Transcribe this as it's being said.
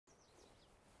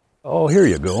Oh, here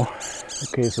you go.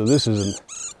 Okay, so this is an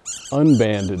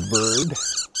unbanded bird.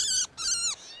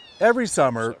 Every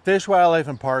summer, Fish, Wildlife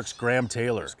and Parks' Graham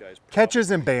Taylor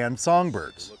catches and bands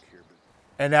songbirds.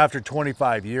 And after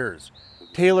 25 years,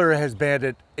 Taylor has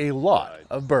banded a lot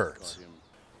of birds.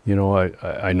 You know,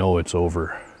 I know it's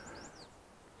over,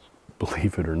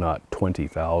 believe it or not,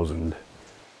 20,000.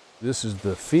 This is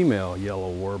the female yellow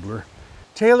warbler.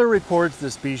 Taylor records the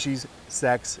species'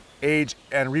 sex, age,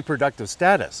 and reproductive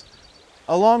status,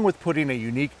 along with putting a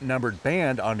unique numbered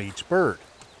band on each bird.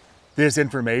 This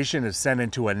information is sent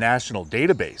into a national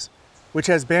database, which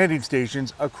has banding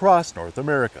stations across North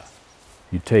America.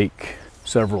 You take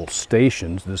several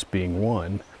stations, this being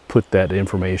one, put that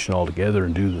information all together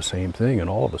and do the same thing, and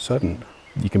all of a sudden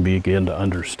you can begin to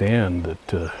understand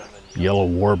that yellow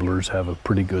warblers have a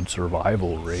pretty good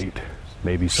survival rate.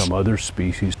 Maybe some other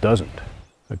species doesn't.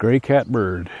 A gray cat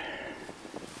bird.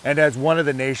 And as one of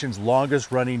the nation's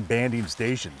longest running banding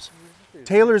stations,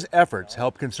 Taylor's efforts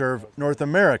help conserve North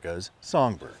America's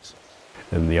songbirds.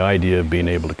 And the idea of being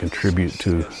able to contribute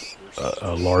to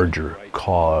a larger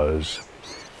cause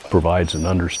provides an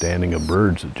understanding of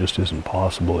birds that just isn't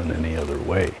possible in any other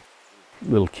way.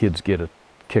 Little kids get a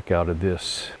kick out of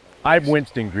this. I'm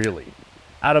Winston Greeley,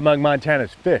 out among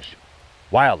Montana's fish,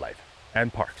 wildlife,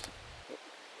 and parks.